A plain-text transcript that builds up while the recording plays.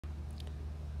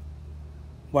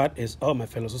What is up, my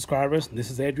fellow subscribers? This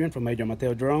is Adrian from Adrian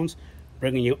Mateo Drones,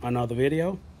 bringing you another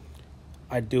video.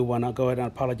 I do want to go ahead and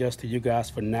apologize to you guys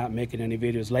for not making any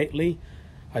videos lately.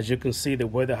 As you can see, the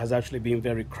weather has actually been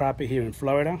very crappy here in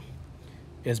Florida.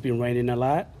 It's been raining a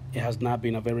lot. It has not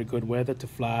been a very good weather to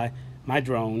fly my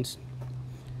drones.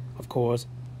 Of course,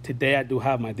 today I do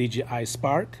have my DJI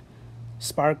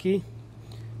Sparky,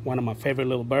 one of my favorite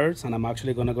little birds, and I'm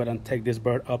actually going to go ahead and take this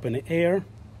bird up in the air.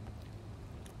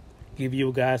 Give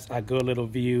you guys a good little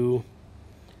view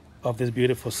of this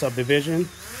beautiful subdivision.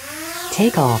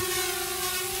 Take off.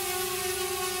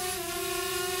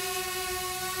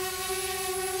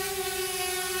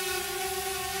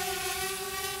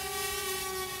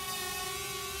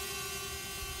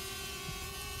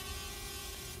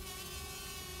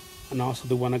 And I also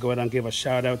do want to go ahead and give a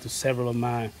shout out to several of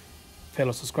my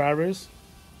fellow subscribers.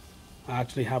 I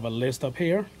actually have a list up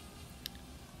here.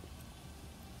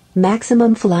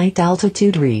 Maximum flight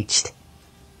altitude reached.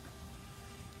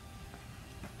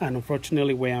 And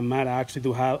unfortunately, where I'm at, I actually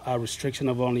do have a restriction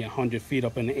of only 100 feet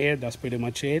up in the air. That's pretty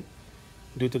much it,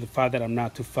 due to the fact that I'm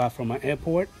not too far from my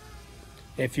airport.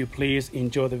 If you please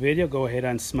enjoy the video, go ahead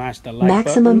and smash the like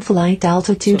Maximum button. flight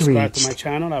altitude Subscribe reached. to my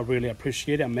channel. I really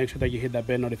appreciate it. And make sure that you hit that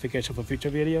bell notification for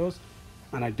future videos.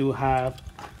 And I do have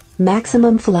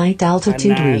Maximum flight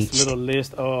altitude a nice reached. little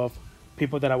list of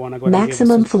people that I want to go ahead and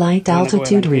Maximum give flight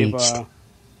altitude reached.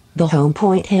 The home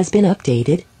point has been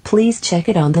updated. Please check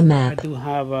it on the I map. do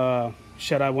have a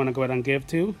shout I want to go ahead and give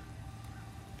to.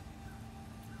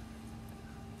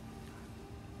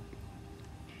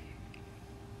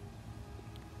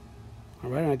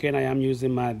 All right, and again, I am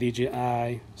using my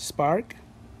DJI Spark.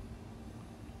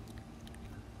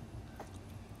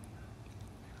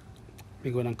 Let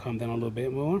me go ahead and calm down a little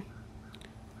bit more.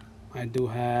 I do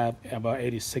have about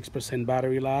 86%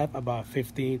 battery life, about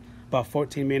 14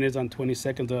 minutes and 20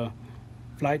 seconds of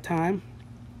flight time.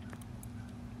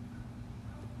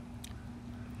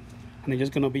 And it's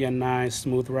just gonna be a nice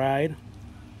smooth ride,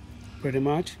 pretty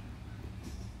much.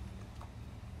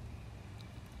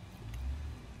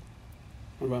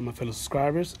 All right, my fellow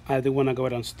subscribers, I do want to go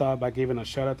ahead and start by giving a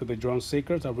shout out to the Drone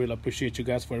Seekers. I really appreciate you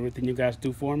guys for everything you guys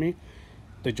do for me.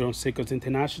 The Drone Seekers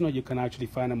International, you can actually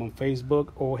find them on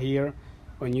Facebook or here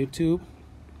on YouTube.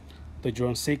 The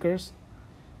Drone Seekers.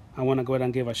 I want to go ahead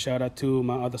and give a shout out to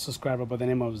my other subscriber by the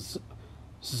name of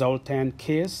Zoltan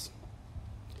Kiss,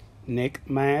 Nick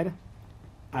Mad,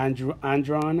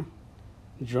 Andron,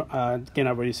 again I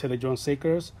already said the Drone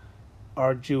Seekers,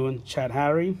 Arjun Chad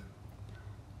Harry,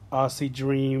 Aussie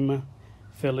Dream,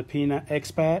 Filipina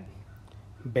Expat,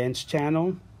 Bench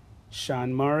Channel,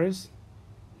 Sean Morris,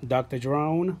 Dr.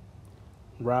 Drone,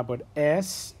 Robert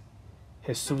S,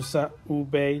 JESUSA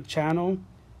UBAY Channel,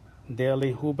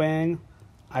 DELI JUBANG,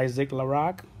 Isaac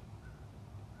LAROCK,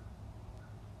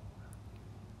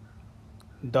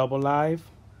 Double Live,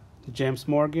 James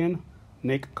Morgan,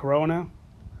 Nick Corona,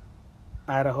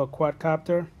 IDAHO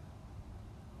QUADCOPTER,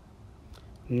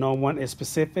 No One Is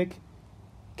Specific,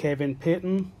 Kevin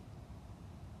PITTON,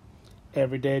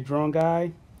 Everyday Drone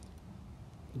Guy,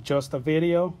 Just a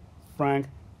Video, Frank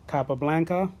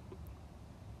Capablanca,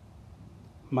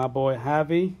 my boy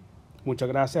Javi, muchas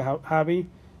gracias Javi,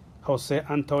 Jose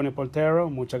Antonio Portero,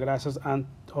 muchas gracias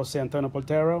Jose Antonio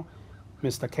Portero,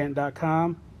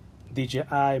 MRKENTDOTCOM,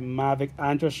 DJI MAVIC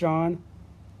ANDROSEAN,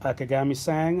 AKAGAMI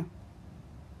Sang,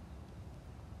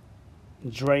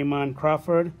 DRAYMOND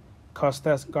Crawford,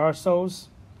 KOSTAS Garsos,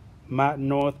 Matt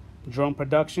North Drone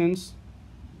Productions,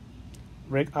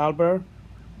 Rick HALBUR,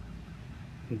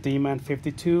 DMAN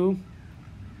 52,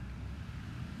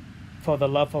 For the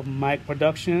Love of Mike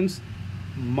Productions,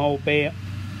 MOBAY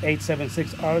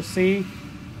 876RC,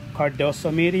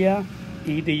 KARDOSO Media,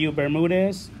 EDU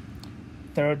Bermudez,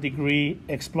 Third Degree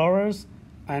Explorers,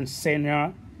 and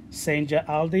SENJA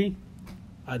ALDEE.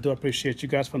 I do appreciate you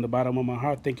guys from the bottom of my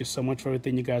heart. Thank you so much for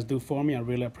everything you guys do for me. I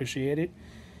really appreciate it.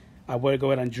 I will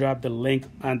go ahead and drop the link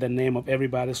and the name of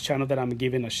everybody's channel that I'm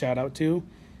giving a shout out to.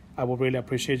 I would really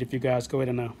appreciate if you guys go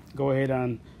ahead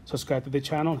and subscribe to the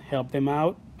channel, help them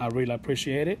out. I really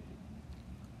appreciate it.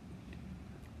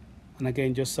 And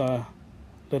again, just a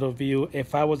little view.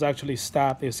 If I was actually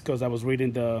stopped, it's because I was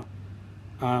reading the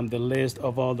list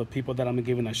of all the people that I'm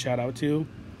giving a shout out to.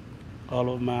 All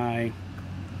of my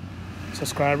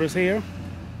subscribers here.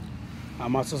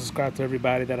 I'm also subscribed to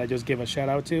everybody that I just give a shout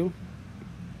out to.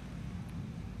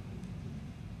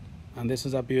 And this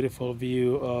is a beautiful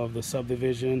view of the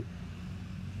subdivision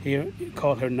here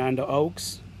called Hernando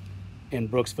Oaks in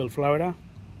Brooksville, Florida.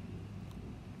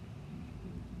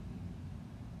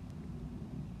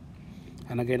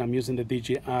 And again, I'm using the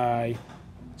DJI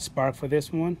Spark for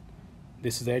this one.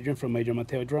 This is Adrian from Major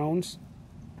Mateo Drones.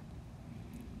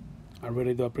 I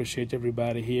really do appreciate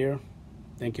everybody here.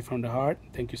 Thank you from the heart.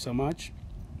 Thank you so much.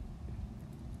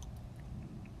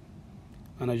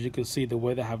 And as you can see, the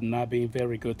weather have not been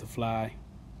very good to fly.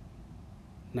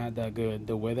 Not that good.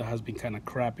 The weather has been kind of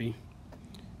crappy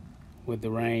with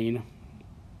the rain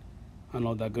and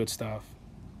all that good stuff.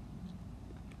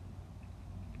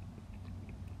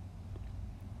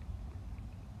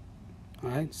 All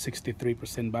right,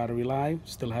 63% battery life.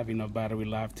 Still have enough battery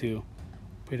life to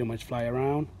pretty much fly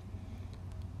around.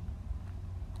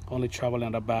 Only traveling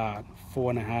at about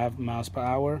 4.5 miles per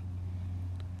hour.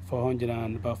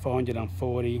 About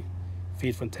 440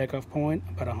 feet from takeoff point,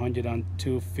 about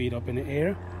 102 feet up in the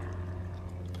air.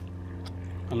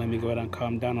 And let me go ahead and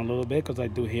calm down a little bit because I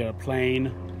do hear a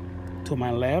plane to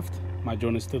my left. My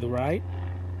drone is to the right.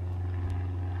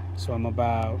 So I'm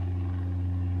about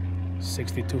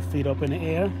 62 feet up in the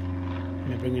air. Let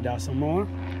me bring it down some more.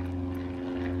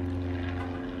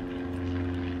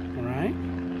 All right.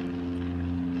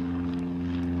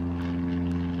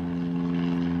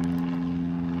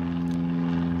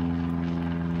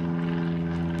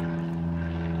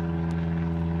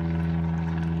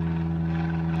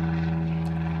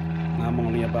 I'm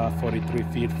only about 43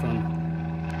 feet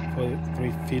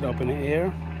up in the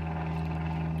air.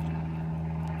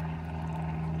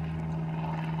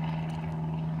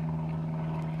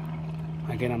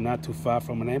 Again, I'm not too far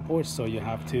from an airport, so you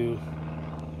have to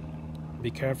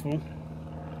be careful.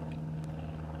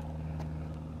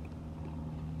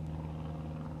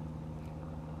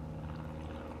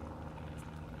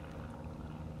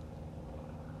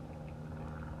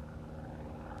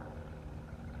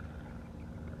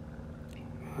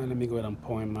 Let me go ahead and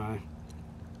point my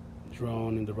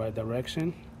drone in the right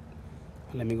direction.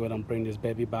 Let me go ahead and bring this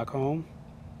baby back home.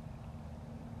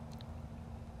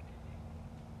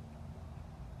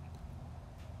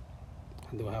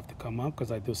 I do have to come up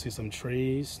because I do see some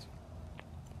trees.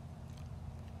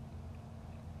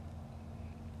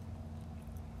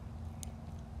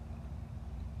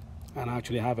 And I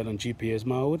actually have it on GPS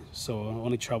mode, so it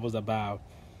only travels about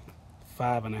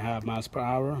 5.5 miles per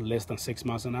hour, less than 6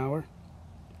 miles an hour.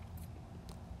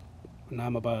 Now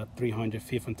I'm about 300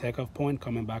 feet from takeoff point,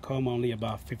 coming back home, only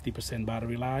about 50%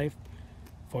 battery life,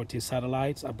 14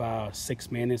 satellites, about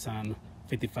 6 minutes and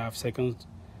 55 seconds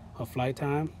of flight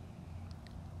time.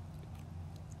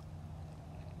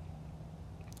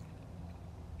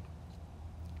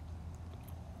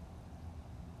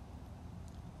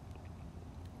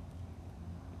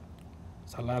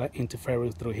 There's a lot of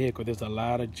interference through here because there's a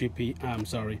lot of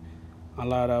a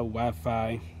lot of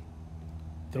Wi-Fi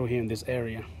through here in this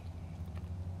area.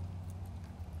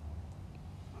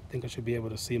 I think I should be able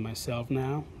to see myself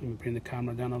now. Let me bring the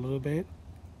camera down a little bit.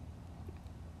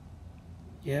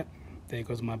 Yep, there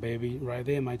goes my baby right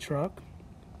there in my truck.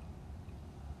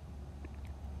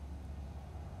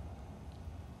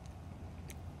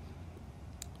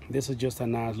 This is just a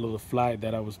nice little flight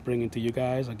that I was bringing to you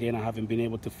guys. Again, I haven't been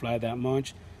able to fly that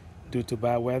much due to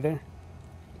bad weather.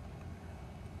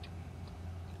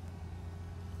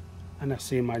 And I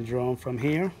see my drone from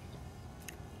here.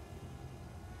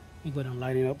 Let me go ahead and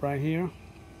light it up right here.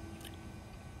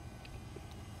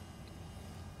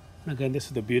 And again, this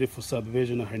is the beautiful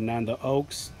subdivision of Hernando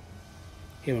Oaks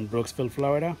here in Brooksville,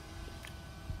 Florida.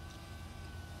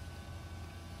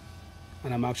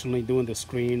 And I'm actually doing the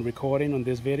screen recording on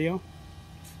this video.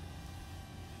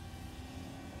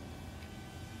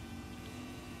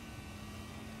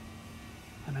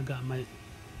 And I got my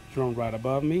drone right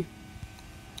above me.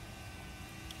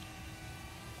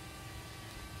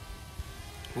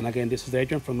 And again, this is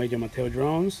Adrian from Major Mateo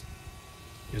Drones.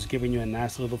 Just giving you a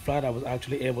nice little flight. I was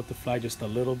actually able to fly just a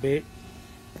little bit.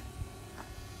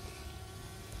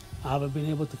 I haven't been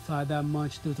able to fly that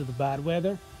much due to the bad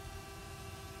weather.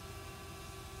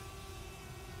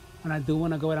 And I do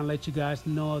want to go ahead and let you guys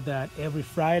know that every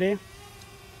Friday,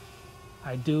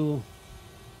 I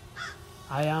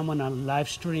am on a live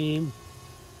stream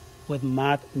with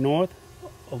Matt North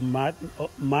of Matt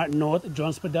North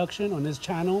Drones Production on his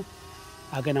channel.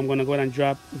 Again, I'm going to go ahead and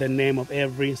drop the name of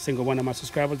every single one of my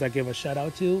subscribers I give a shout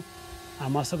out to.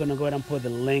 I'm also going to go ahead and put the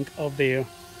link of their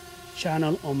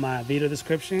channel on my video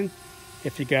description.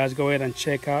 If you guys go ahead and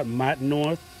check out Matt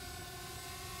North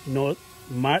Drones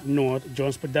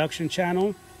Production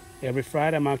channel. Every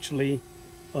Friday, I'm actually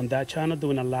on that channel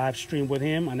doing a live stream with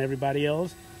him and everybody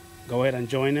else. Go ahead and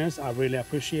join us. I really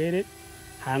appreciate it.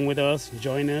 Hang with us,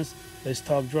 join us. Let's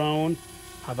talk drone.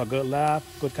 Have a good laugh,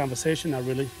 good conversation. I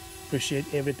really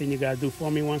appreciate everything you guys do for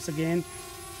me once again.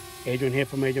 Adrian here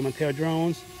from Major Mateo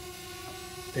Drones.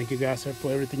 Thank you guys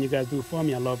for everything you guys do for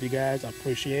me. I love you guys. I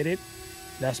appreciate it.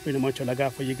 that's pretty much all I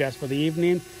got for you guys for the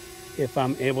evening. If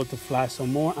I'm able to fly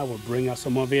some more, I will bring out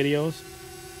some more videos.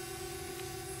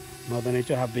 Mother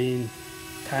Nature have been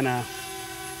kind of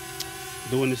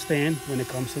doing this thing when it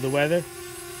comes to the weather.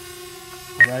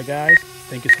 All right, guys.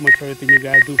 Thank you so much for everything you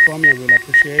guys do for me. I really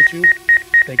appreciate you.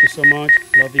 Thank you so much.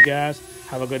 Love you guys.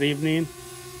 Have a good evening.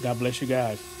 God bless you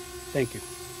guys. Thank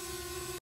you.